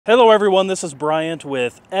Hello everyone, this is Bryant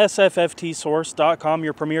with sfftsource.com,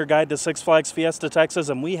 your premier guide to Six Flags Fiesta Texas,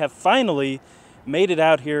 and we have finally made it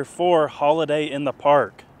out here for Holiday in the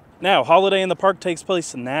Park. Now, Holiday in the Park takes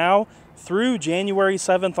place now through January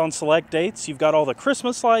 7th on select dates. You've got all the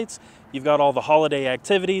Christmas lights, you've got all the holiday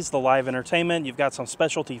activities, the live entertainment, you've got some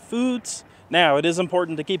specialty foods. Now, it is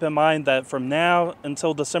important to keep in mind that from now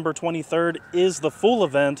until December 23rd is the full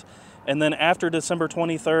event. And then after December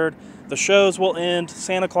 23rd, the shows will end.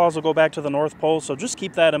 Santa Claus will go back to the North Pole, so just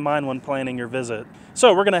keep that in mind when planning your visit.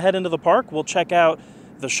 So we're going to head into the park. We'll check out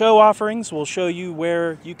the show offerings. We'll show you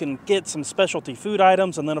where you can get some specialty food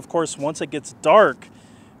items. And then, of course, once it gets dark,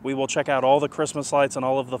 we will check out all the Christmas lights and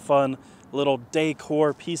all of the fun little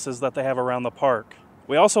decor pieces that they have around the park.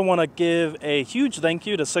 We also want to give a huge thank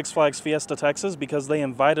you to Six Flags Fiesta Texas because they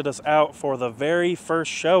invited us out for the very first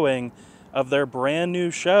showing of their brand new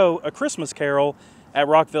show, A Christmas Carol, at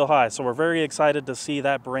Rockville High. So we're very excited to see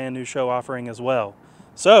that brand new show offering as well.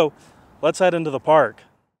 So let's head into the park.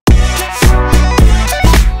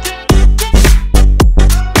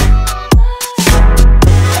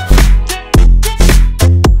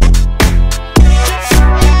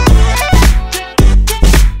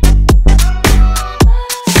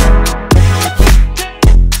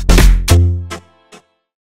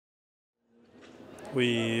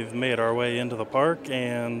 We've made our way into the park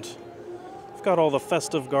and we've got all the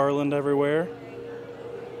festive garland everywhere.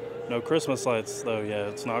 No Christmas lights though yet,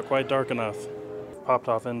 it's not quite dark enough. Popped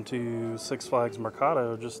off into Six Flags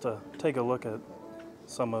Mercado just to take a look at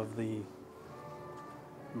some of the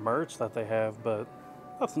merch that they have, but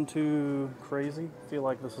nothing too crazy. I feel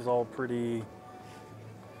like this is all pretty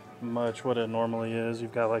much what it normally is.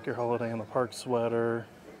 You've got like your Holiday in the Park sweater,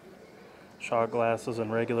 shot glasses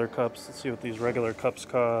and regular cups. Let's see what these regular cups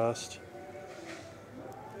cost.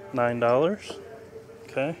 $9.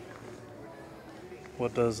 Okay.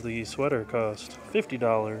 What does the sweater cost?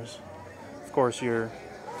 $50. Of course, your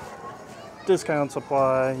discount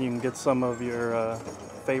supply. You can get some of your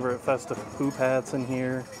favorite festive poop hats in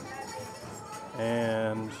here.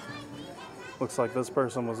 And looks like this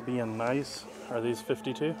person was being nice. Are these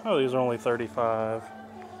 52? Oh, these are only 35.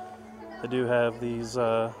 They do have these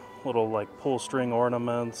little like pull string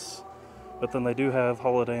ornaments, but then they do have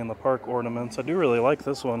Holiday in the Park ornaments. I do really like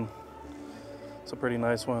this one. It's a pretty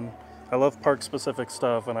nice one. I love park specific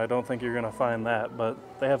stuff and I don't think you're gonna find that, but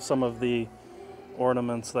they have some of the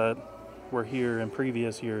ornaments that were here in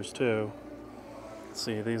previous years too. Let's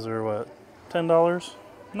see, these are what, $10?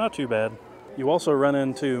 Not too bad. You also run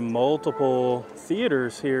into multiple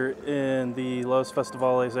theaters here in the Los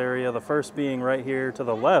Festivales area, the first being right here to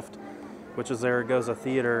the left, which is Zaragoza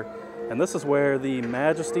Theater, and this is where the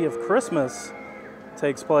Majesty of Christmas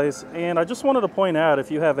takes place. And I just wanted to point out, if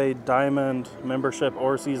you have a Diamond membership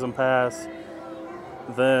or season pass,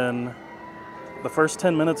 then the first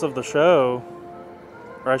 10 minutes of the show,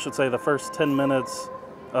 or I should say the first 10 minutes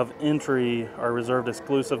of entry, are reserved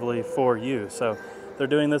exclusively for you. So they're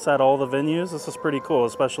doing this at all the venues. This is pretty cool,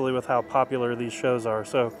 especially with how popular these shows are.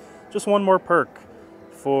 So just one more perk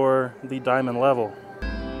for the Diamond level.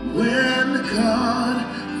 When God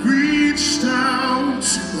reached out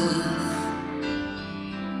to earth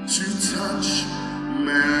to touch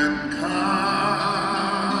mankind,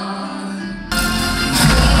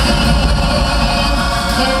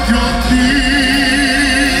 oh, your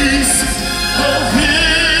peace, oh,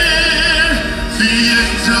 hear the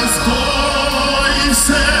angels'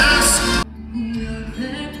 voices. Will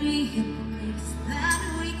there be a place that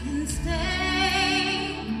we can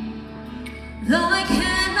stay? Though I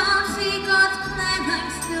cannot see God's plan, I'm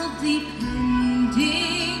still depending.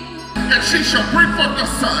 And she shall bring forth a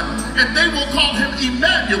son, and they will call him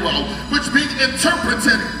Emmanuel, which being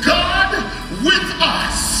interpreted, God with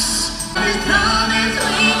us. His promise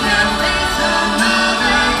we can face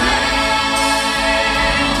another day.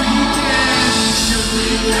 We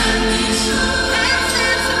can be sure. And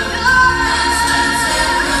stand to God. And stand to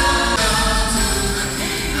God. To the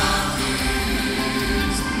King of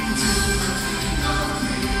Kings.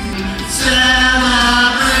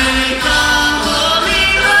 Celebrate the holy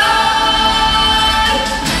light.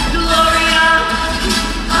 Gloria,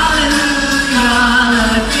 hallelujah,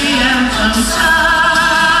 let the anthem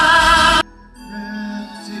sound.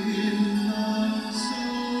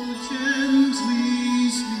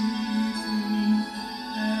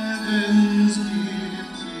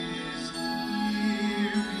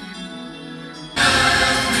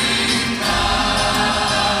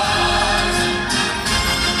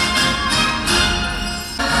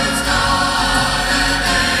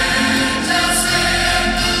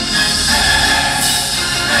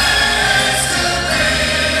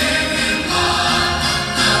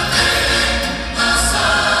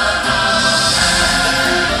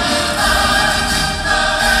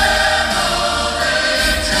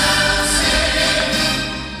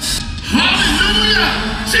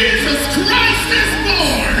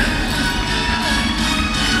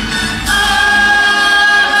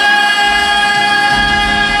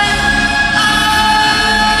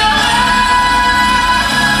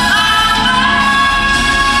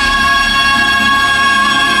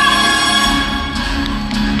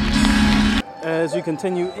 you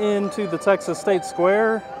continue into the Texas State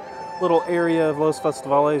Square, little area of Los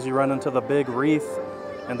Festivales, you run into the big wreath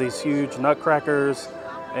and these huge nutcrackers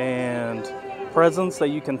and presents that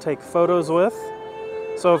you can take photos with.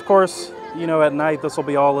 So of course, you know, at night this will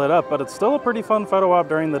be all lit up, but it's still a pretty fun photo op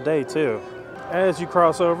during the day too. As you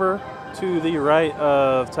cross over to the right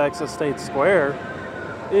of Texas State Square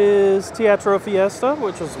is Teatro Fiesta,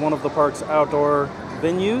 which is one of the park's outdoor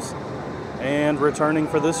venues. And returning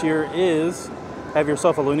for this year is Have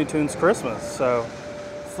Yourself a Looney Tunes Christmas. So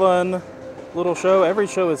fun little show. Every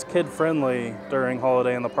show is kid friendly during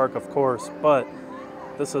Holiday in the Park, of course, but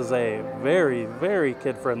this is a very, very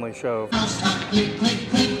kid friendly show. Down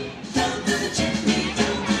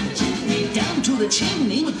to the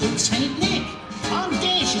chimney with good Saint Nick. On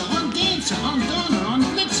Dasher, on Dancer, on Donner, on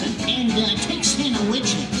Blitzen, and take Santa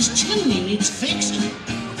with you. This chimney needs fixed.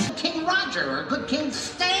 King Roger or good King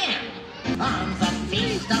Stan. On the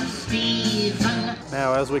feast of Stephen.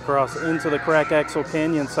 Now, as we cross into the Crack Axle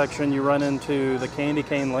Canyon section, you run into the Candy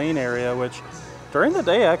Cane Lane area, which during the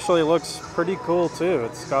day actually looks pretty cool too.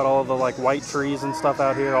 It's got all the like white trees and stuff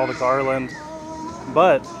out here, all the garland.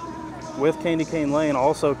 But with Candy Cane Lane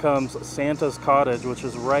also comes Santa's Cottage, which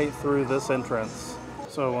is right through this entrance.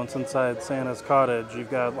 So once inside Santa's Cottage, you've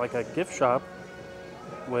got like a gift shop,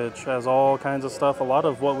 which has all kinds of stuff. A lot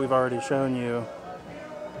of what we've already shown you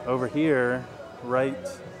over here. Right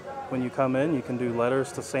when you come in, you can do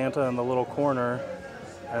letters to Santa in the little corner.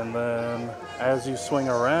 And then as you swing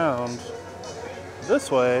around this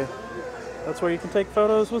way, that's where you can take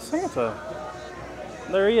photos with Santa.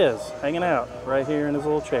 There he is, hanging out right here in his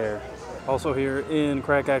little chair. Also here in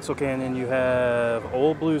Crack Axle Canyon, you have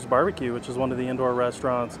Old Blues Barbecue, which is one of the indoor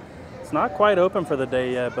restaurants. It's not quite open for the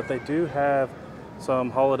day yet, but they do have some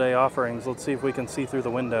holiday offerings. Let's see if we can see through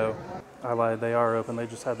the window. I lied, they are open. They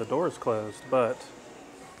just had the doors closed, but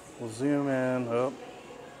we'll zoom in. Oh,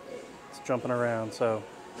 it's jumping around. So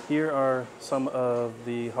here are some of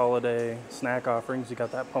the holiday snack offerings. You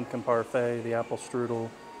got that pumpkin parfait, the apple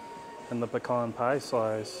strudel, and the pecan pie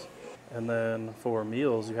slice. And then for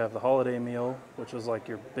meals, you have the holiday meal, which is like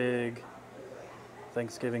your big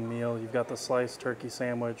Thanksgiving meal. You've got the sliced turkey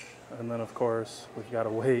sandwich, and then of course, we've got to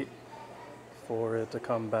wait for it to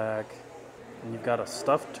come back. And you've got a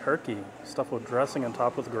stuffed turkey, stuffed with dressing and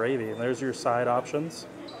topped with gravy. And there's your side options.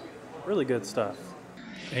 Really good stuff.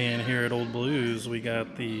 And here at Old Blues, we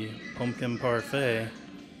got the pumpkin parfait,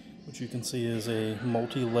 which you can see is a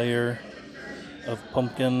multi-layer of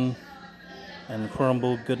pumpkin and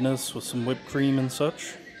crumbled goodness with some whipped cream and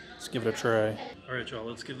such. Let's give it a try. All right, y'all,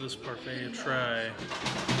 let's give this parfait a try.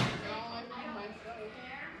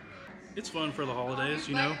 It's fun for the holidays,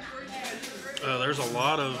 you know. There's a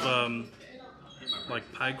lot of like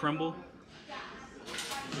pie crumble.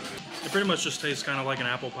 It pretty much just tastes kind of like an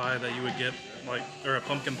apple pie that you would get, like, or a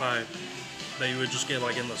pumpkin pie that you would just get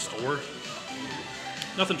like in the store.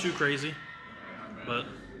 Nothing too crazy, but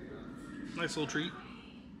nice little treat.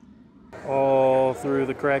 All through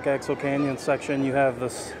the Crack Axle Canyon section, you have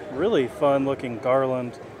this really fun looking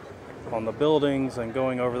garland on the buildings and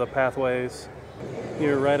going over the pathways.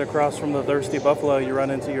 Here right across from the Thirsty Buffalo, you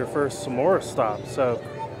run into your first s'more stop. So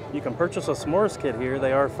you can purchase a s'mores kit here.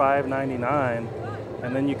 They are $5.99.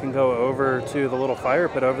 And then you can go over to the little fire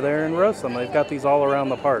pit over there and roast them. They've got these all around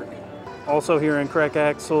the park. Also here in Crack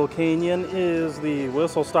Axle Canyon is the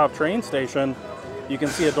Whistle Stop train station. You can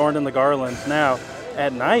see adorned in the garland. Now,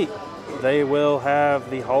 at night, they will have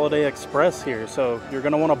the Holiday Express here. So you're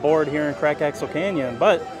gonna wanna board here in Crack Axle Canyon,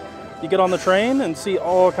 but you get on the train and see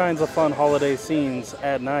all kinds of fun holiday scenes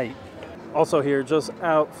at night. Also here, just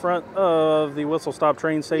out front of the Whistle Stop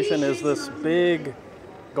train station is this big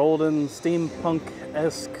golden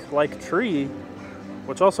steampunk-esque like tree,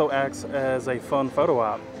 which also acts as a fun photo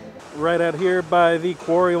op. Right out here by the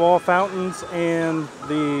quarry wall fountains and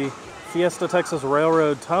the Fiesta Texas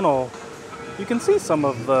Railroad Tunnel, you can see some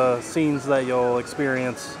of the scenes that you'll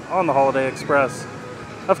experience on the Holiday Express.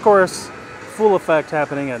 Of course, full effect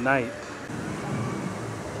happening at night.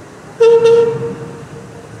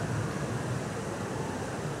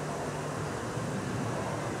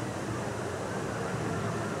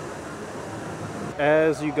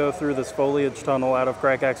 As you go through this foliage tunnel out of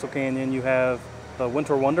Crack Axle Canyon, you have the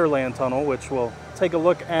Winter Wonderland Tunnel, which we'll take a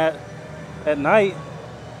look at night.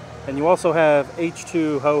 And you also have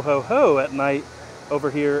H2 Ho Ho Ho at night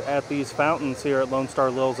over here at these fountains here at Lone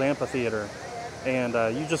Star Lil's Amphitheater. And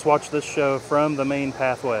you just watch this show from the main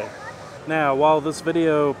pathway. Now, while this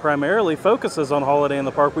video primarily focuses on Holiday in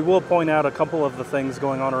the Park, we will point out a couple of the things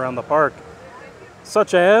going on around the park,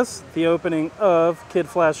 such as the opening of Kid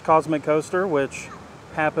Flash Cosmic Coaster, which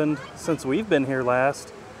happened since we've been here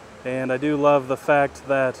last. And I do love the fact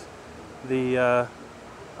that the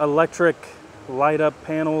electric light up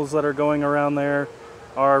panels that are going around there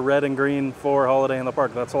are red and green for Holiday in the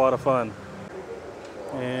Park. That's a lot of fun.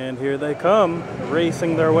 And here they come,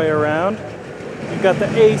 racing their way around. You've got the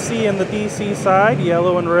AC and the DC side,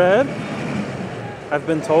 yellow and red. I've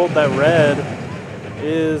been told that red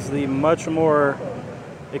is the much more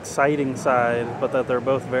exciting side, but that they're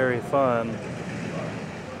both very fun.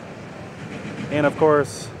 And of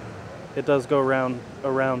course, it does go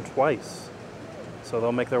around twice. So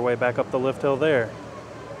they'll make their way back up the lift hill there.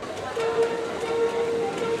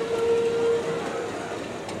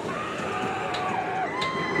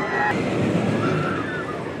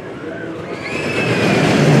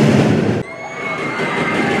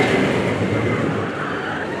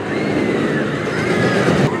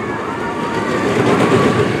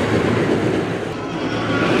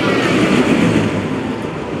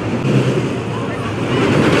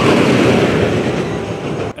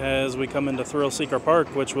 Come into Thrill Seeker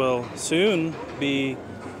Park, which will soon be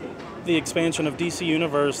the expansion of DC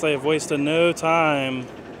Universe. They have wasted no time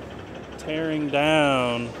tearing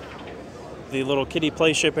down the little kiddie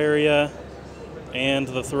playship area and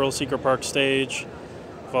the Thrill Seeker Park stage.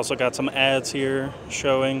 We've also got some ads here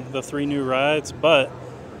showing the 3 new rides, but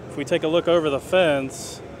if we take a look over the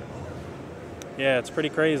fence, yeah, it's pretty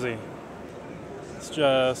crazy. It's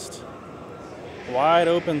just wide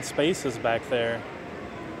open spaces back there.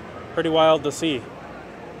 Pretty wild to see.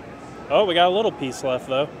 Oh, we got a little piece left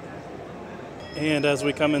though. And as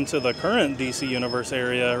we come into the current DC Universe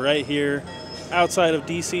area, right here outside of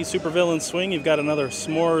DC Supervillain Swing, you've got another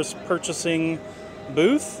s'mores purchasing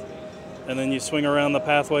booth. And then you swing around the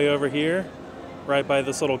pathway over here, right by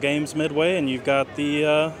this little games midway, and you've got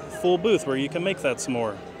the full booth where you can make that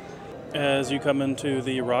s'more. As you come into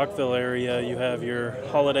the Rockville area, you have your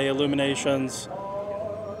holiday illuminations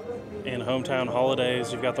and hometown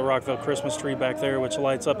holidays. You've got the Rockville Christmas tree back there, which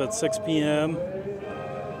lights up at 6 p.m.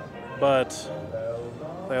 But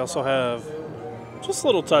they also have just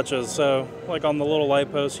little touches. So, like on the little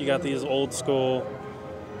light post, you got these old school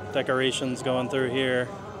decorations going through here.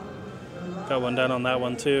 Got one down on that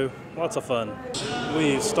one too. Lots of fun.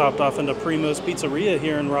 We stopped off into Primo's Pizzeria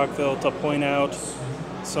here in Rockville to point out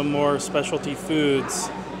some more specialty foods.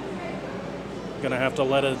 Gonna have to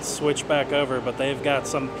let it switch back over, but they've got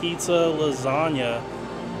some pizza lasagna.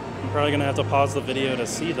 I'm probably gonna have to pause the video to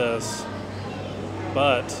see this,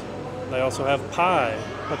 but they also have pie,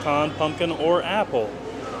 pecan, pumpkin, or apple,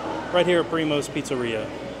 right here at Primo's Pizzeria.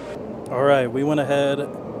 All right, we went ahead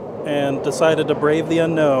and decided to brave the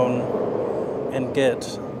unknown and get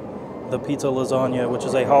the pizza lasagna, which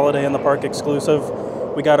is a Holiday in the Park exclusive.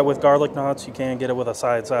 We got it with garlic knots. You can get it with a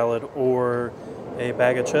side salad or a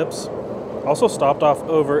bag of chips. Also stopped off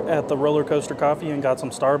over at the Roller Coaster Coffee and got some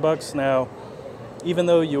Starbucks. Now, even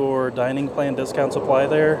though your dining plan discounts apply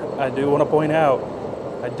there, I do want to point out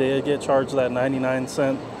I did get charged that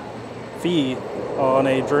 99-cent fee on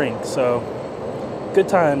a drink. So, good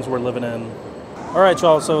times we're living in. All right,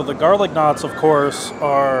 y'all, so the garlic knots, of course,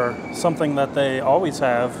 are something that they always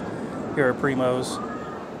have here at Primo's.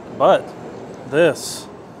 But this,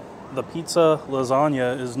 the pizza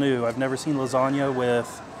lasagna, is new. I've never seen lasagna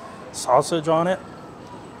with sausage on it.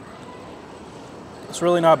 It's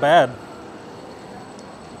really not bad.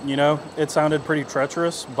 You know, it sounded pretty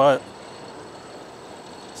treacherous, but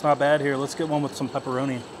it's not bad here. Let's get one with some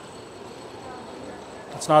pepperoni.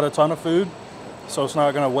 It's not a ton of food, so it's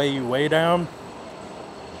not going to weigh you way down.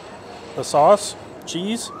 The sauce,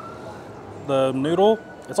 cheese, the noodle,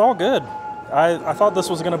 it's all good. I thought this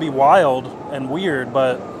was going to be wild and weird,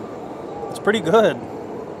 but it's pretty good.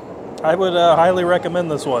 I would highly recommend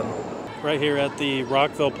this one. Right here at the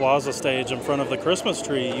Rockville Plaza stage in front of the Christmas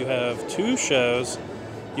tree, you have 2 shows.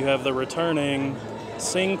 You have the returning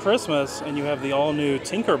Sing Christmas, and you have the all-new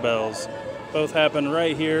Tinkerbells. Both happen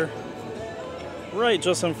right here, right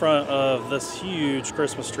just in front of this huge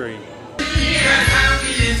Christmas tree.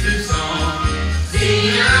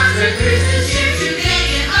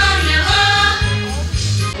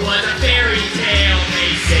 What a fairy tale,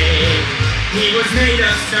 they say. He was made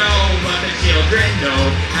of snow, but the children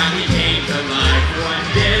know how he came to life one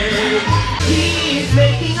day. He's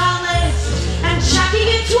making a list and checking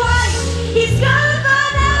it twice. He's gonna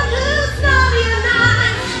find out who's naughty or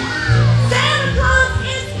nice. Santa Claus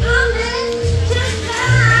is coming to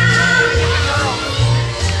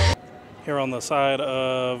town. Here on the side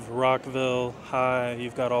of Rockville High,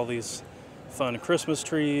 you've got all these fun Christmas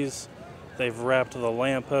trees. They've wrapped the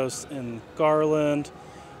lampposts in garland.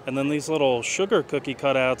 And then these little sugar cookie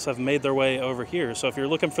cutouts have made their way over here. So if you're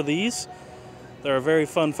looking for these, They're a very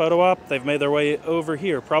fun photo op. They've made their way over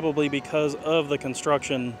here, probably because of the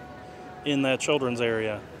construction in that children's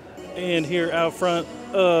area. And here out front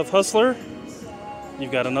of Hustler,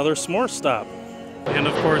 you've got another s'more stop. And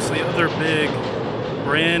of course, the other big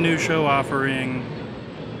brand new show offering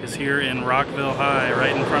is here in Rockville High,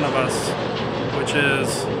 right in front of us, which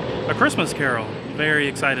is A Christmas Carol. Very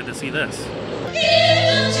excited to see this.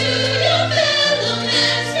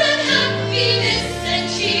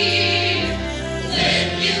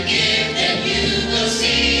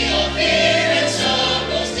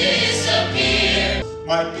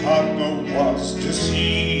 My partner was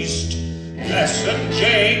deceased. Blessed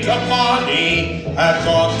Jacob Marley had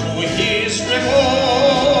gone to his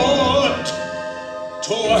reward.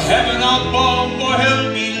 To heaven above or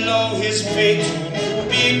hell below, his fate soon to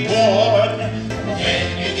be born. When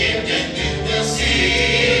you give, then you will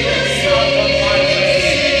see the song of my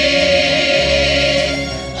way.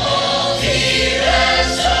 All fear and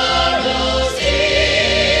sorrows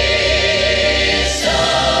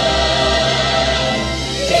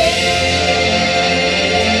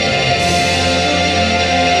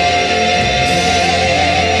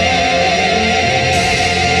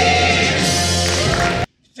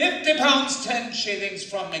 £50.10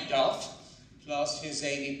 from Macduff, plus his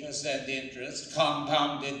 80% interest,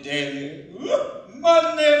 compounded daily.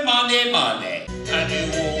 Money, money, money. And you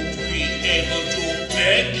won't be able to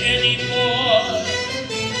beg anymore.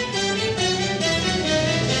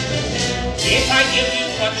 If I give you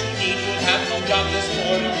what you need, you'll have no jobless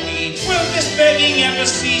more to read. Will this begging ever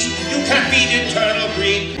cease? You can't beat eternal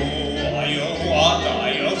greed. Oh, I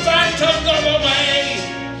phantom, go away.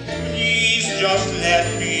 Please just let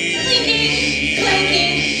me be.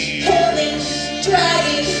 Clanking, pulling,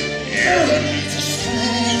 dragging.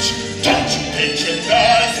 Don't you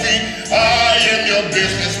patronize me? I am your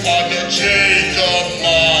business partner, Jacob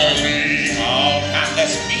Marley. How can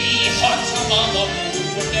this be? What's among a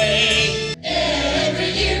mood day? Every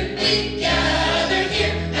year we gather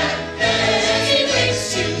here at Festive Texas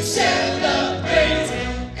to celebrate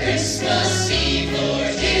Christmas Eve for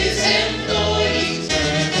his employees.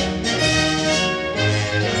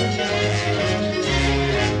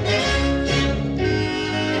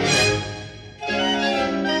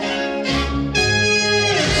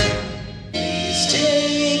 Please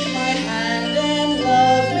take my hand and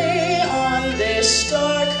love me on this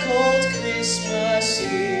dark, cold Christmas Eve.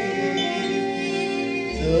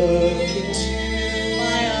 Look into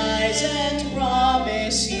my eyes and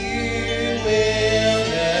promise you will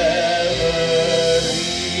never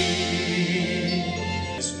leave.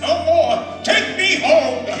 There's no more. Take me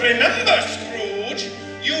home. Remember, Scrooge,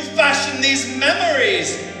 you fashioned these memories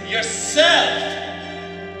yourself.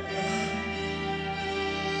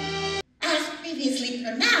 As previously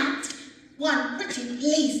pronounced, one pretty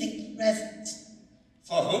pleasing present.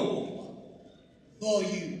 For whom? For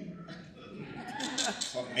you.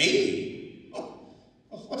 For me? Oh,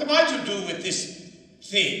 what am I to do with this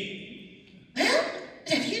thing? Well,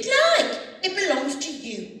 whatever you'd like. It belongs to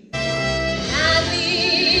you.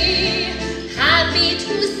 Happy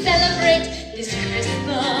to celebrate this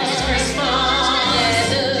Christmas.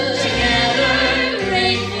 Together,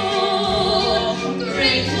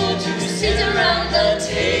 grateful to sit around the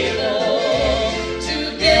table.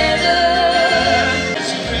 Together.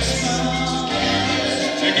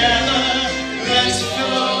 Together, let's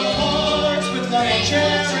fill our hearts with love and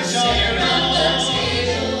cherish all your love.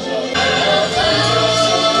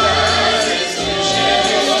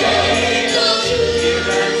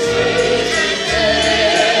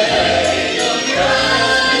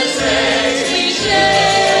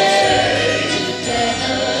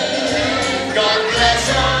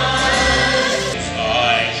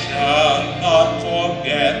 I shall not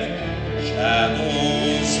forget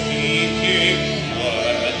shadows speaking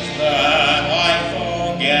words that I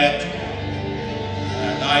forget,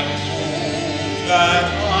 and I prove that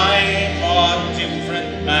I'm a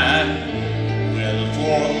different man. Will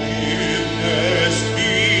forgiveness be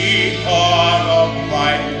part of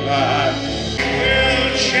my plan? Will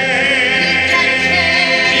change.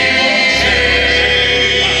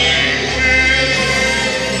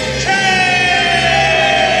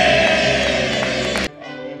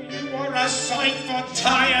 You are a sight for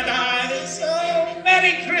tired eyes. Oh,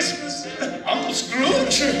 Merry Christmas. Uncle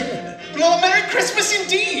Scrooge? Well, Merry Christmas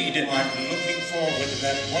indeed! I'm looking forward to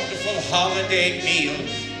that wonderful holiday meal.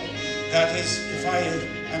 That is, if I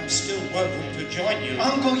am still welcome to join you.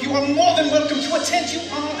 Uncle, you are more than welcome to attend. You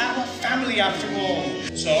are our family after all.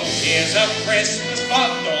 So here's a Christmas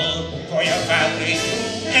bundle for your family to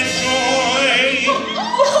enjoy.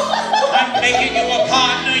 I'm making you a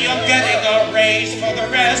partner, you're getting a raise for the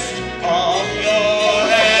rest. of your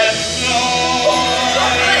employ.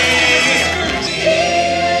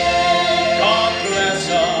 God bless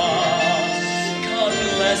us. God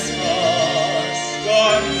bless us.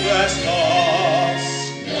 God bless us.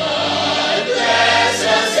 God bless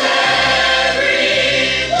us, everyone.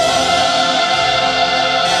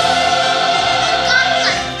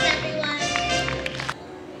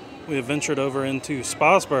 We have ventured over into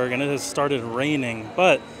Spassburg and it has started raining,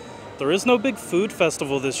 but there is no big food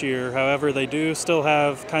festival this year. However, they do still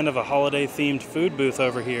have kind of a holiday themed food booth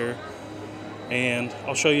over here. And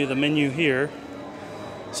I'll show you the menu here.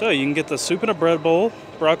 So you can get the soup in a bread bowl,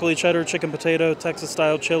 broccoli, cheddar, chicken, potato, Texas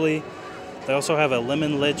style chili. They also have a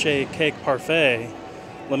lemon leche cake parfait.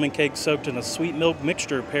 Lemon cake soaked in a sweet milk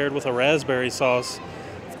mixture paired with a raspberry sauce.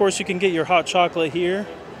 Of course, you can get your hot chocolate here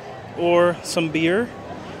or some beer.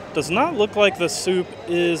 Does not look like the soup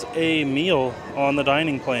is a meal on the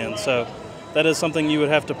dining plan, so that is something you would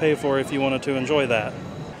have to pay for if you wanted to enjoy that.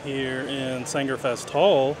 Here in Sangerfest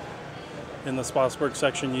Hall, in the Spassburg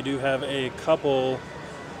section, you do have a couple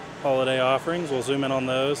holiday offerings. We'll zoom in on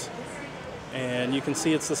those. And you can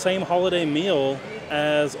see it's the same holiday meal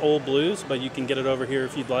as Old Blues, but you can get it over here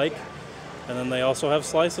if you'd like. And then they also have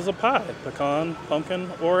slices of pie, pecan,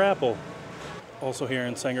 pumpkin, or apple. Also here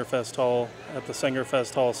in Sangerfest Hall, at the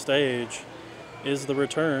Sangerfest Hall stage, is the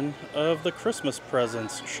return of the Christmas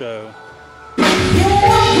Presents show.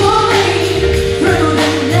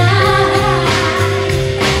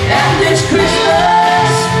 And this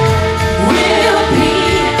Christmas will be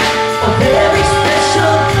a very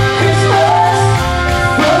special Christmas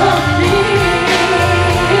for me.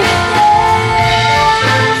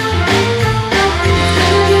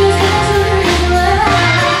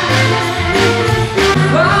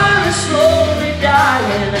 Fire is slowly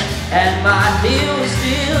dying, and my meal is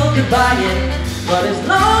still goodbying. But as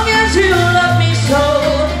long as you love me so,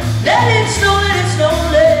 let it snow, let it snow,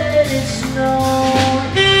 let it snow.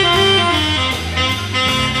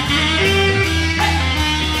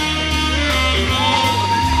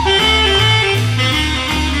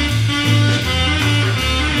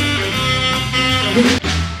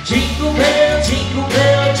 Jingle bell, jingle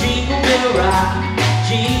bell, jingle bell rock.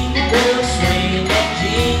 Jingle bells swing and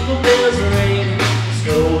jingle bells ring.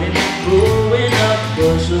 Snowing and blowing up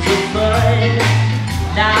bushels of fun.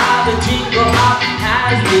 Now the jingle hop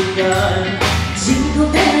has begun.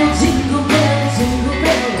 Jingle bell, jingle bell, jingle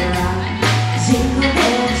bell rock. Jingle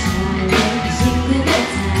bell, jingle bell, jingle bell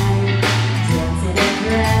time. Dancing and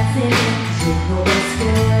prancing in Jingle Bell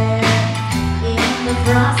Square in the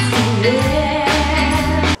frosty air.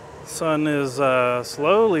 Sun is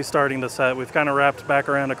slowly starting to set. We've kind of wrapped back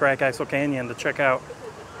around to Crack Axle Canyon to check out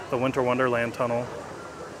the Winter Wonderland tunnel.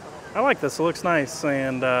 I like this, it looks nice,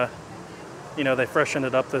 and you know, they freshened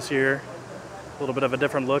it up this year. A little bit of a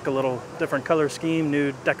different look, a little different color scheme,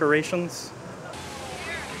 new decorations.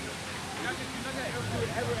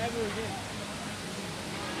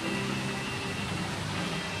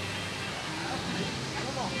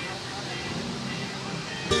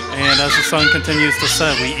 And as the sun continues to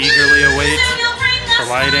set, we eagerly await the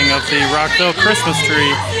lighting of the Rockville Christmas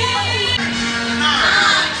tree.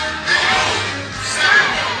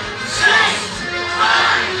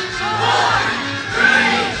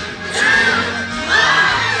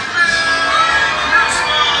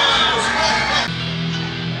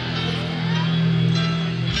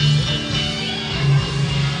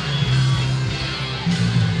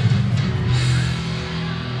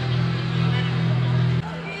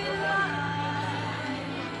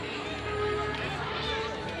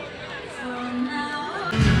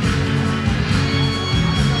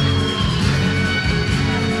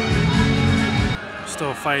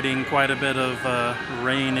 Still fighting quite a bit of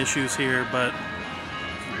rain issues here, but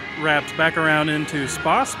wrapped back around into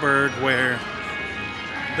Spassburg, where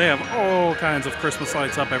they have all kinds of Christmas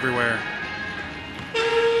lights up everywhere.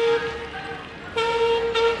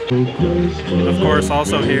 Of course,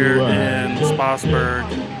 also here in Spassburg,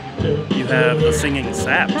 you have the Singing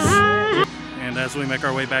Saps. And as we make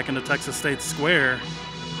our way back into Texas State Square,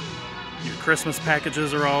 your Christmas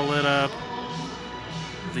packages are all lit up.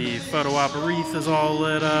 The photo op wreath is all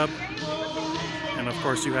lit up. And of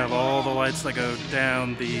course you have all the lights that go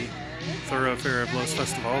down the thoroughfare of Los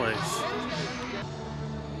Festivales.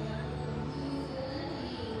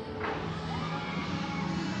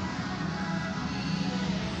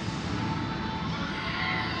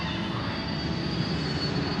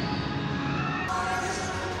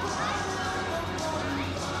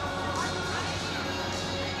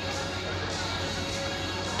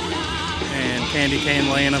 Candy Cane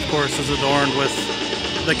Lane, of course, is adorned with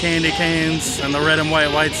the candy canes and the red and white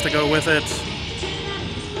lights to go with it.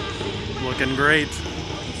 looking great.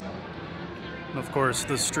 And of course,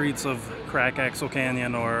 the streets of Crack Axle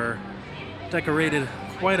Canyon are decorated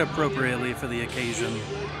quite appropriately for the occasion.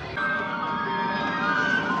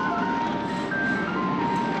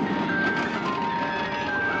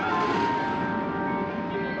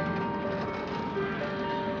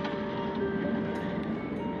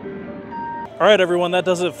 All right, everyone, that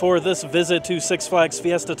does it for this visit to Six Flags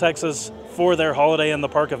Fiesta Texas for their Holiday in the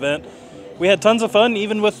Park event. We had tons of fun,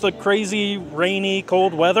 even with the crazy, rainy,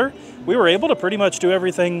 cold weather. We were able to pretty much do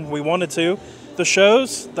everything we wanted to. The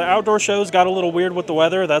shows, the outdoor shows, got a little weird with the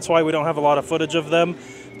weather. That's why we don't have a lot of footage of them.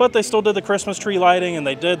 But they still did the Christmas tree lighting, and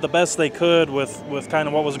they did the best they could with kind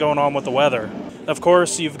of what was going on with the weather. Of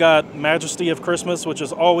course, you've got Majesty of Christmas, which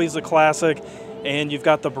is always a classic. And you've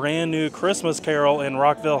got the brand new Christmas Carol in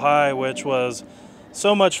Rockville High, which was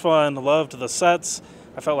so much fun. Loved the sets.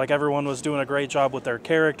 I felt like everyone was doing a great job with their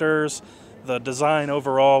characters. The design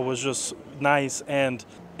overall was just nice. And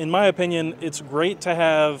in my opinion, it's great to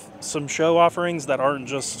have some show offerings that aren't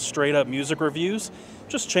just straight up music reviews.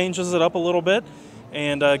 Just changes it up a little bit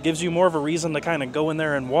and gives you more of a reason to kind of go in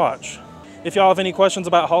there and watch. If y'all have any questions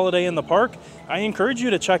about Holiday in the Park, I encourage you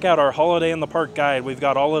to check out our Holiday in the Park guide. We've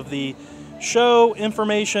got all of the show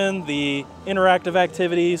information, the interactive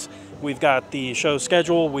activities, we've got the show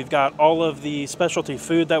schedule, we've got all of the specialty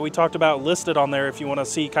food that we talked about listed on there if you want to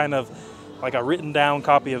see kind of like a written down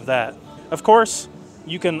copy of that. Of course,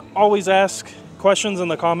 you can always ask questions in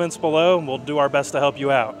the comments below and we'll do our best to help you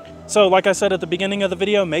out. So like I said at the beginning of the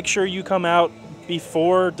video, make sure you come out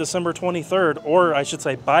before December 23rd, or I should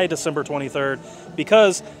say by December 23rd,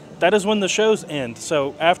 because that is when the shows end.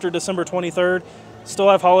 So after December 23rd, still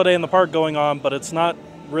have Holiday in the Park going on, but it's not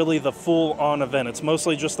really the full-on event. It's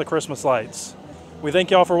mostly just the Christmas lights. We thank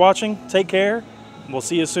y'all for watching. Take care, and we'll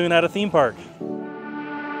see you soon at a theme park.